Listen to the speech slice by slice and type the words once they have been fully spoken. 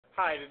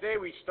Hi, today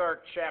we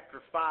start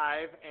Chapter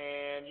 5,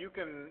 and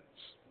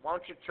why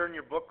don't you turn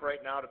your book right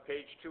now to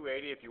page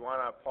 280. If you want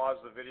to pause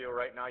the video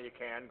right now, you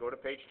can. Go to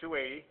page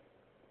 280.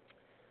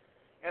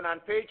 And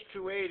on page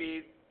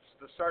 280,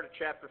 the start of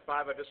Chapter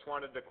 5, I just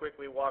wanted to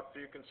quickly walk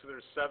through. You can see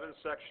there's 7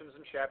 sections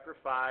in Chapter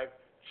 5.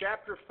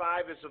 Chapter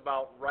 5 is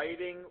about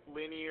writing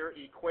linear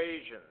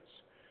equations.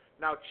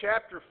 Now,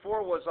 Chapter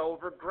 4 was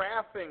over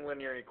graphing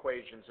linear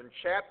equations. In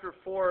Chapter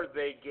 4,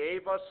 they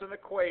gave us an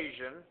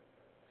equation,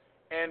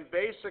 and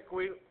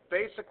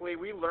basically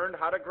we learned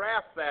how to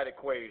graph that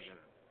equation.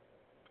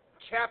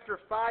 Chapter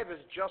 5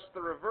 is just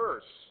the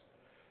reverse.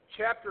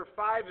 Chapter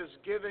 5 is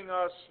giving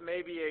us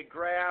maybe a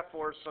graph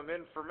or some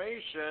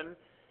information,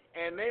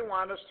 and they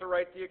want us to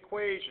write the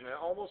equation,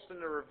 almost in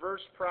the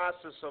reverse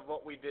process of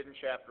what we did in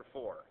Chapter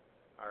 4.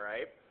 All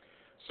right?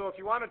 So if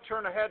you want to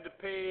turn ahead to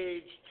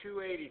page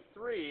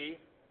 283,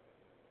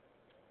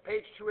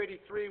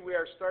 we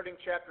are starting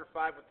Chapter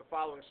 5 with the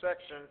following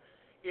section.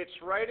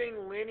 It's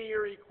writing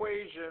linear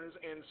equations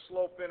in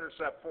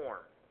slope-intercept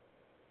form.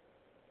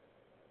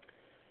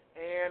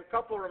 And a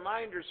couple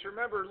reminders.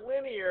 Remember,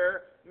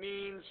 linear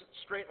means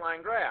straight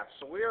line graphs.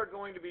 So we are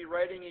going to be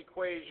writing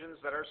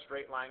equations that are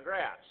straight line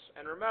graphs.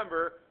 And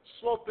remember,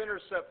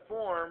 slope-intercept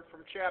form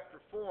from Chapter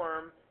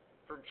 4,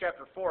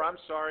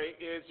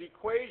 is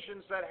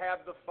equations that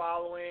have the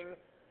following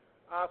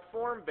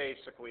form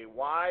basically.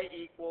 Y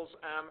equals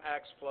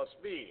mx plus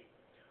b,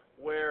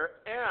 where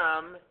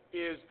m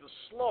is the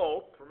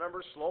slope.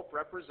 Remember, slope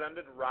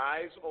represented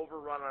rise over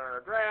run on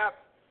our graph.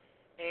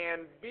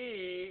 And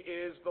b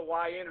is the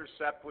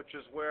y-intercept, which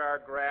is where our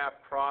graph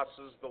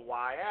crosses the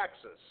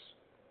y-axis.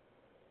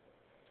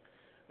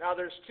 Now,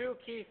 there's 2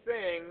 key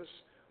things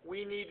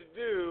we need to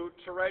do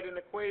to write an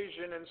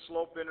equation in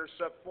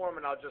slope-intercept form,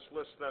 and I'll just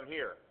list them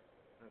here.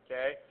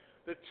 Okay?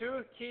 The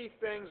 2 key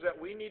things that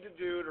we need to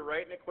do to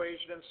write an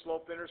equation in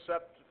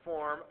slope-intercept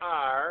form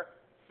are,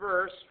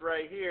 first,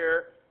 right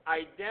here,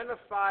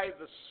 identify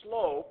the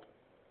slope,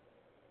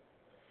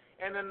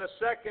 and then the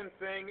second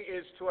thing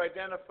is to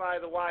identify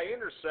the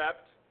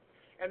y-intercept.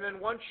 And then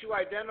once you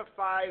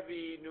identify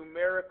the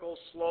numerical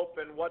slope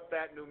and what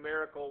that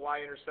numerical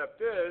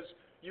y-intercept is,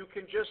 you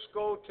can just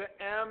go to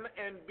m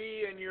and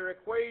b in your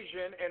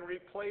equation and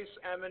replace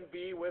m and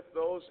b with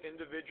those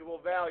individual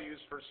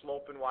values for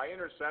slope and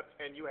y-intercept,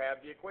 and you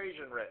have the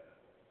equation written.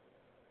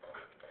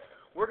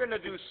 We're going to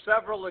do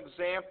several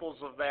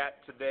examples of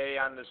that today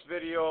on this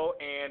video,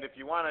 and if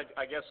you want to,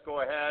 I guess,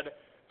 go ahead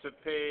to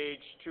page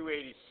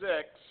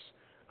 286,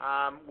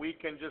 we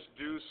can just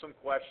do some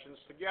questions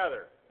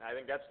together. I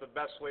think that's the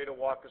best way to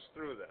walk us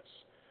through this.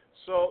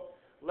 So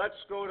let's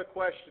go to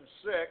question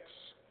 6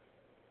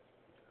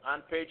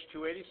 on page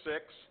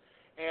 286,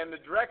 and the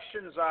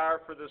directions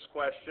are for this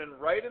question: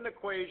 write an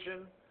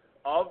equation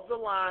of the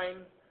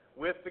line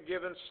with the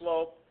given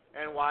slope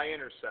and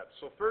y-intercept.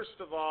 So first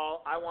of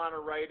all, I want to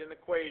write an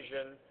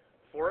equation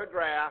for a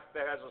graph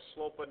that has a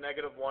slope of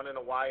 -1 and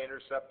a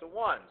y-intercept of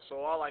 1. So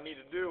all I need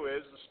to do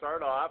is to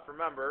start off,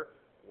 remember,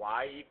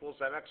 y equals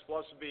mx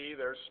plus b.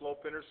 There's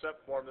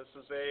slope-intercept form. This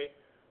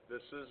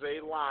is a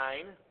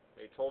line.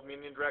 They told me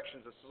in the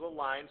directions this is a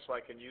line, so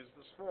I can use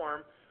this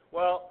form.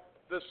 Well,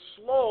 the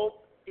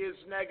slope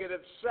is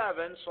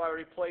 -7, so I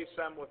replace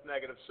m with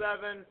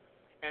 -7,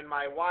 and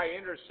my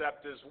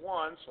y-intercept is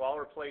 1, so I'll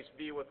replace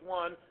b with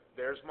 1.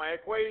 There's my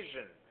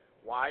equation.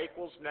 Y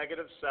equals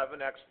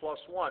 -7x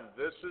plus 1.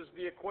 This is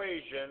the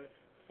equation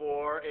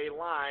for a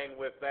line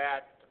with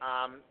that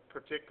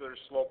particular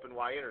slope and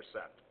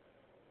y-intercept.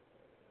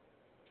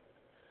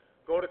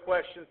 Go to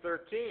question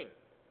 13.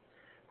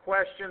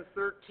 Question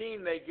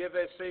 13, they give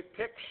us a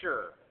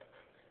picture.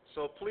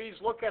 So please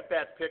look at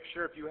that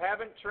picture. If you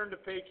haven't turned to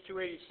page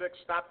 286,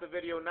 stop the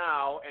video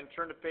now and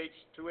turn to page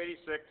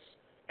 286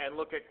 and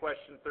look at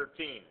question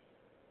 13.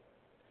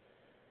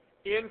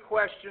 In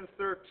question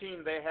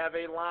 13, they have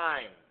a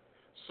line.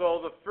 So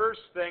the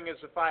first thing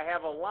is, if I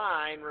have a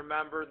line,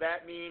 remember,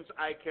 that means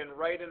I can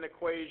write an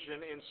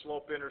equation in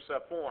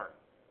slope-intercept form.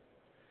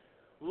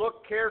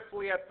 Look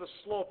carefully at the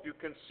slope. You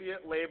can see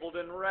it labeled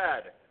in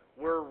red.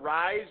 We're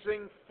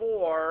rising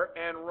 4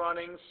 and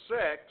running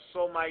 6,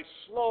 so my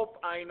slope,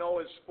 I know,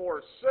 is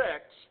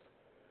 4/6.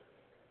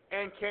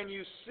 And can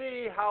you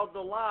see how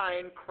the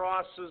line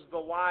crosses the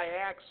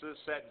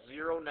y-axis at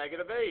 0,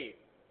 -8?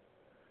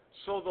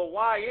 So the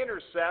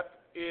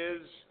y-intercept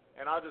is,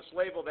 and I'll just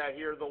label that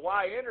here, the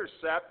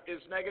y-intercept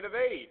is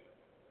 -8.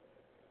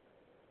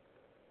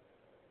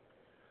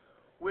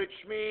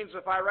 Which means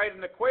if I write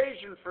an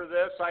equation for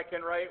this, I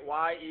can write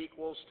y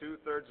equals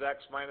 2/3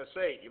 x minus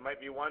 8. You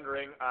might be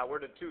wondering, where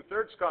did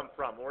 2/3 come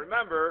from? Well,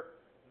 remember,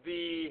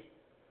 the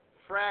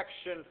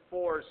fraction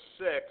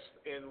 4/6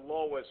 in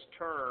lowest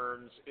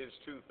terms is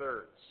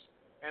 2/3.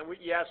 And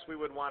yes, we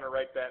would want to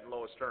write that in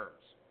lowest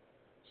terms.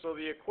 So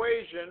the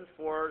equation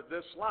for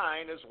this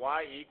line is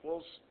y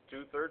equals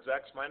 2/3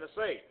 x minus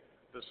 8.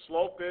 The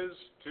slope is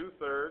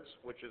 2/3,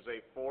 which is a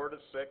 4 to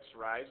 6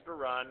 rise to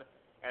run,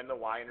 and the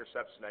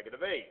y-intercept's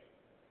 -8.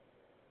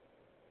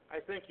 I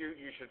think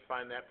you should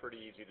find that pretty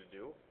easy to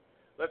do.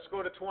 Let's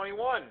go to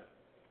 21.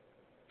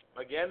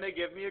 Again, they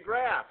give me a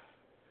graph.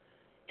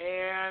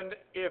 And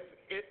if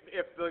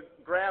the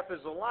graph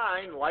is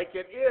aligned like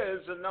it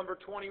is in number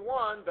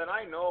 21, then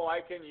I know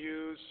I can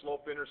use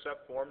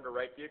slope-intercept form to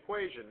write the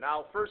equation.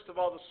 Now, first of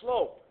all, the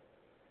slope.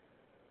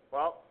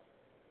 Well,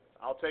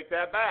 I'll take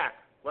that back.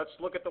 Let's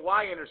look at the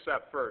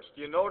y-intercept first.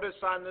 You notice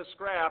on this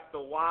graph the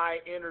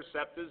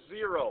y-intercept is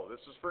 0. This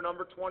is for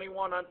number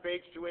 21 on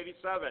page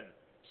 287.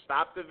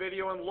 Stop the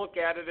video and look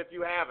at it if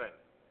you haven't.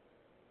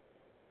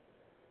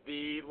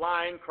 The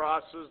line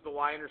crosses the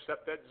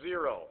y-intercept at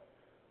 0.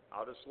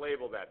 I'll just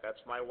label that.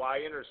 That's my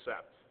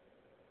y-intercept.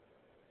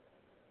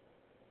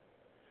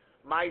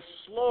 My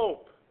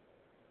slope,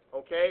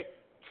 okay?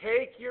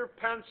 Take your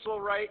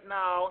pencil right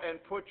now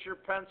and put your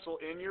pencil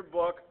in your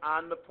book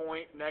on the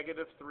point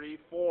 -3,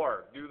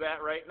 4. Do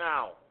that right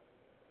now.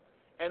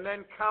 And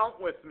then count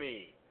with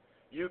me.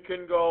 You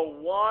can go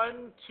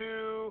 1,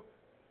 2,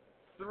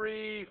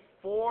 3,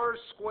 4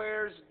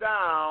 squares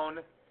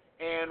down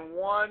and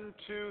 1,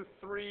 2,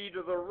 3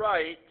 to the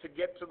right to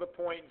get to the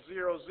point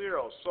 0,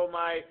 0. So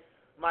my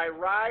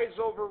rise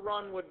over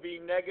run would be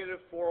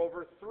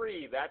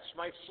 -4/3. That's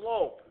my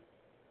slope.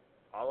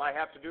 All I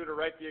have to do to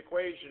write the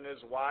equation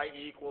is y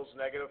equals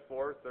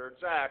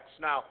 -4/3 x.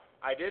 Now,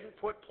 I didn't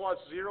put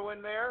 +0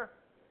 in there.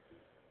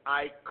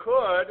 I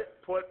could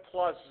put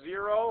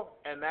 +0,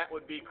 and that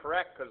would be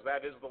correct because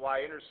that is the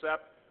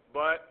y-intercept,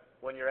 but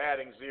when you're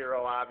adding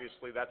 0,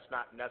 obviously that's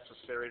not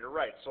necessary to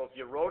write. So if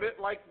you wrote it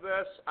like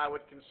this, I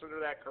would consider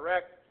that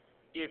correct.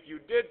 If you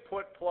did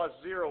put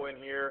 +0 in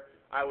here,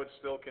 I would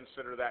still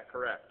consider that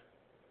correct.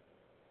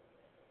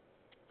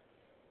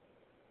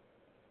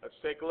 Let's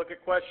take a look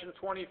at question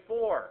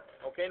 24.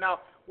 Okay,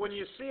 now when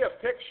you see a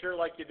picture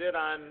like you did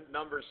on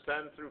numbers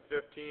 10 through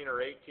 15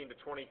 or 18 to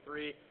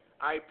 23,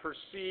 I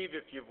perceive,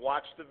 if you've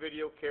watched the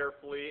video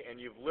carefully and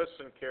you've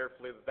listened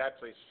carefully, that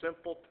that's a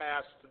simple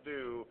task to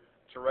do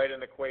to write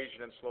an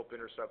equation in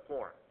slope-intercept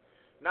form.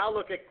 Now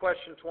look at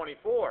question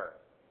 24.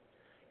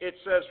 It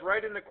says,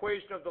 write an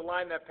equation of the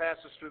line that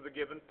passes through the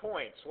given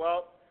points.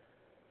 Well,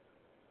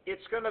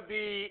 it's going to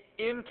be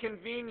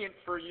inconvenient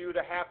for you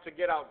to have to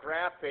get out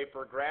graph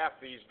paper, graph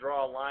these,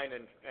 draw a line,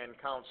 and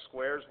count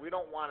squares. We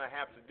don't want to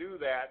have to do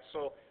that.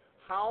 So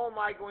how am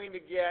I going to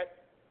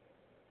get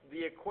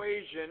the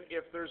equation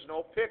if there's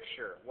no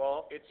picture?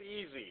 Well, it's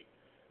easy.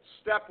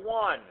 Step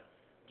 1,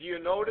 do you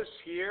notice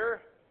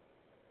here?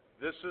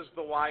 This is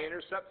the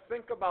y-intercept.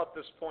 Think about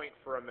this point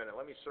for a minute.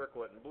 Let me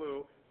circle it in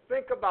blue.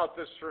 Think about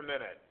this for a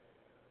minute.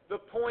 The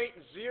point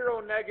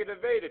 0,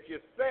 -8, if you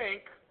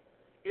think,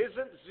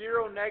 isn't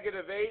 0,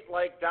 -8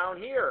 like down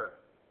here?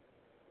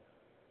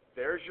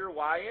 There's your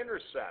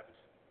y-intercept.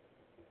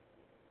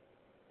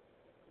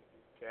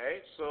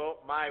 Okay, so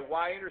my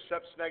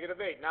y-intercept's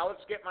 -8. Now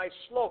let's get my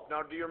slope.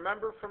 Now do you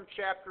remember from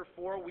chapter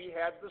 4 we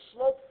had the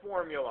slope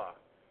formula?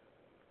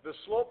 The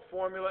slope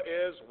formula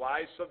is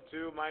y sub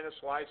 2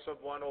 minus y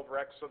sub 1 over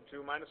x sub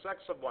 2 minus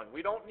x sub 1.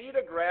 We don't need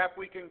a graph.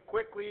 We can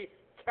quickly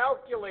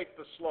calculate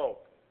the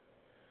slope.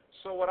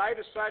 So what I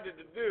decided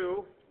to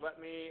do, let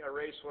me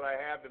erase what I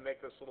have to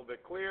make this a little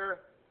bit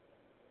clear.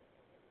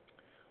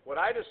 What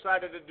I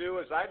decided to do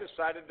is I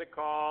decided to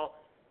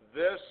call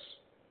this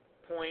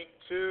point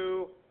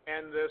 2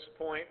 and this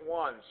point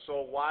 1.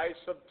 So y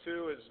sub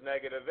 2 is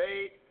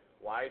 -8,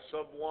 y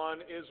sub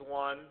 1 is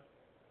 1,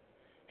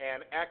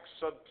 and x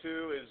sub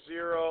 2 is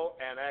 0,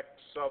 and x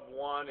sub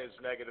 1 is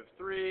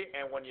 -3.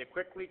 And when you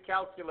quickly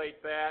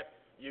calculate that,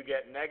 you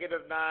get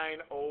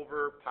 -9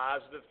 over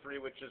 +3,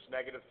 which is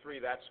 -3.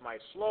 That's my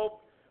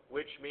slope,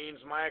 which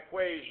means my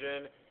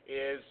equation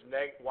is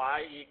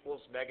y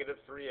equals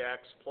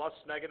 -3x plus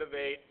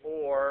 -8,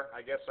 or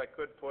I guess I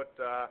could put,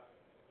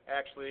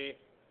 actually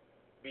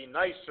be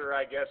nicer,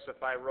 I guess,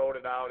 if I wrote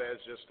it out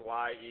as just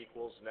y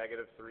equals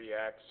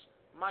 -3x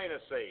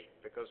minus 8,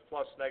 because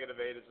plus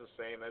 -8 is the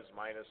same as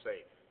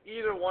 -8.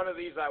 Either one of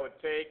these I would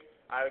take.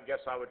 I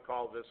guess I would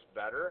call this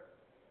better.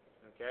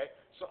 Okay,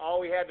 so all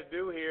we had to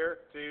do here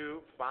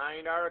to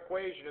find our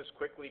equation is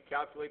quickly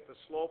calculate the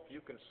slope.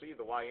 You can see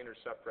the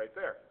y-intercept right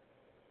there.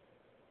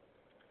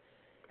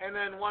 And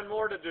then one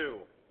more to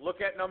do.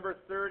 Look at number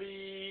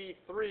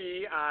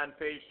 33 on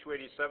page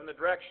 287, the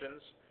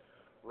directions.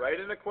 Write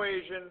an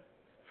equation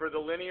for the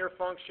linear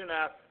function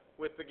f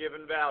with the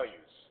given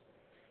values.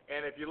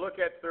 And if you look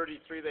at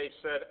 33, they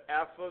said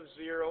f of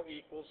 0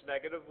 equals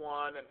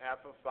 -1 and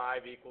f of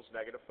 5 equals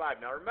 -5.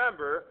 Now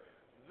remember,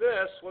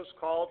 this was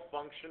called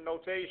function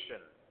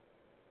notation.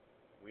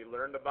 We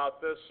learned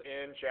about this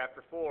in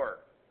chapter 4.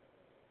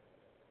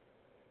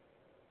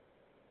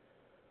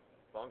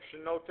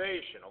 Function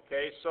notation,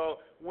 okay?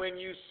 So when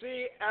you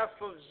see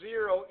f of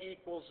 0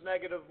 equals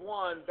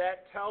 -1,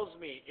 that tells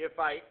me if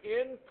I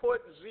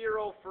input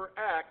 0 for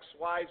x,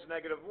 y is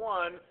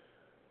 -1,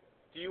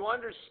 do you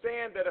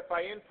understand that if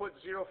I input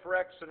 0 for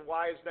x and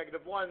y is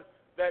 -1,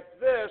 that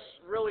this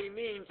really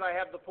means I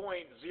have the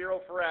point 0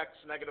 for x,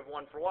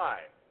 -1 for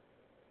y?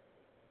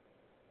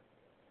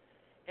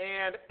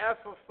 And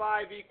f of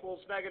 5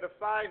 equals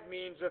 -5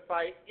 means if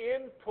I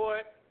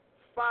input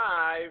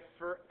 5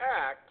 for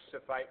x,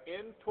 if I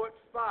input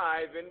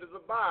 5 into the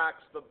box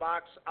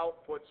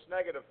outputs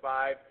negative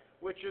 5,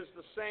 which is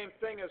the same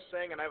thing as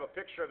saying, and I have a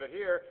picture of it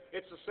here,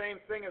 it's the same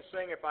thing as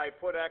saying if I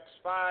put x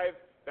 5,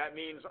 that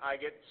means I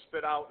get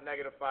spit out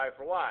negative 5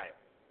 for y.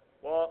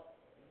 Well,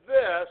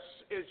 this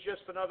is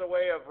just another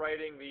way of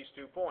writing these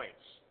 2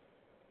 points.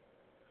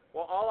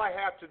 Well, all I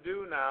have to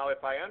do now,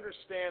 if I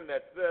understand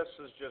that this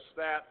is just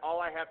that, all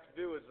I have to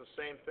do is the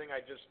same thing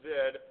I just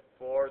did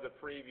for the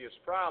previous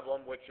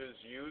problem, which is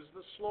use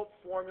the slope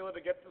formula to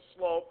get the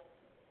slope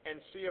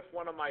and see if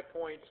one of my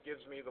points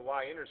gives me the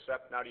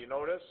y-intercept. Now, do you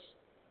notice?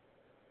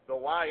 The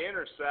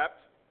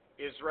y-intercept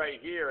is right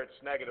here. It's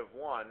negative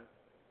 1.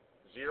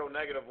 0,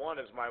 negative 1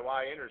 is my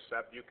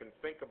y-intercept. You can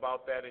think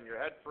about that in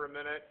your head for a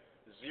minute.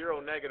 0,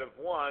 negative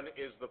 1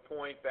 is the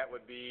point that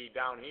would be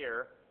down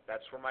here.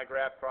 That's where my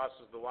graph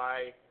crosses the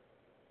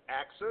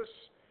y-axis.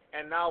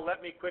 And now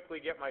let me quickly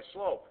get my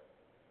slope.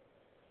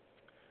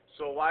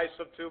 So y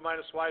sub 2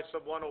 minus y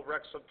sub 1 over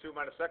x sub 2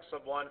 minus x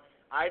sub 1.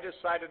 I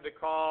decided to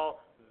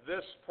call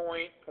this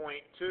point,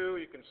 point 2.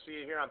 You can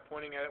see here I'm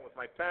pointing at it with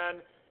my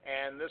pen.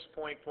 And this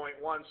point, point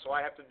 1. So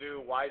I have to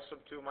do y sub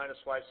 2 minus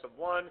y sub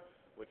 1,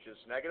 which is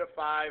negative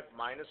 5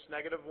 minus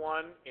negative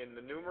 1 in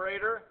the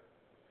numerator,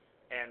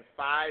 and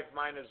 5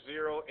 minus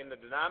 0 in the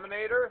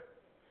denominator.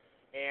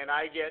 And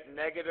I get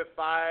negative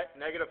 4,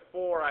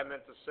 I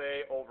meant to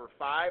say, over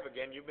 5.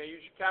 Again, you may use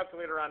your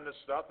calculator on this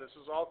stuff. This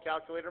is all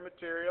calculator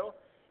material.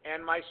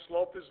 And my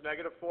slope is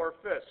negative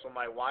 4/5. So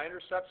my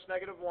y-intercept's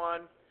negative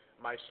 1.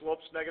 My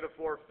slope's negative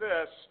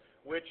 4/5,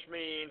 which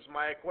means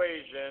my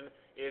equation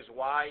is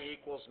y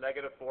equals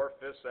negative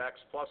 4/5 x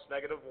plus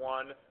negative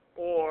 1.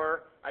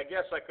 Or I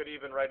guess I could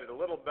even write it a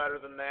little better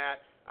than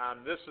that.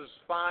 This is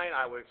fine.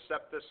 I would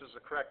accept this as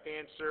a correct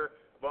answer.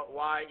 But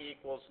y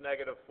equals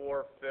negative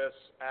 4/5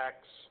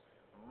 x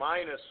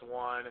minus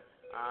 1,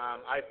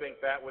 I think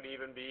that would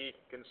even be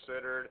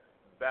considered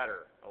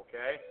better,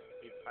 okay?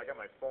 I got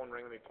my phone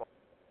ringing. Let me pause.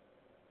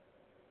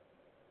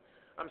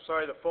 I'm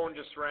sorry, the phone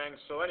just rang.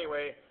 So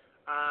anyway,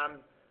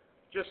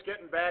 just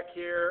getting back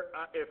here,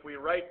 if we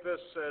write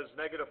this as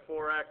negative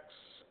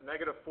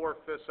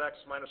 4/5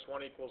 x minus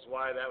 1 equals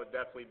y, that would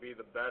definitely be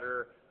the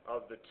better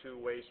of the 2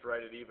 ways to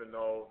write it, even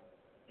though,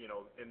 you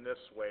know, in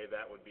this way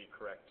that would be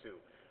correct too.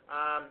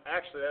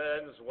 Actually,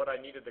 that ends what I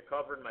needed to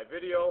cover in my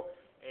video,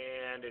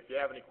 and if you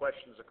have any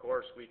questions, of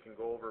course, we can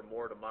go over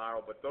more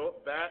tomorrow, but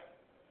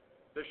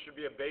this should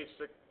be a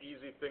basic,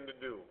 easy thing to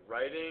do,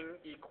 writing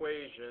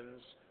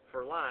equations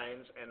for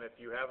lines, and if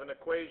you have an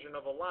equation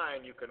of a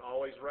line, you can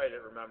always write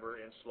it, remember,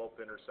 in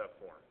slope-intercept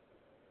form.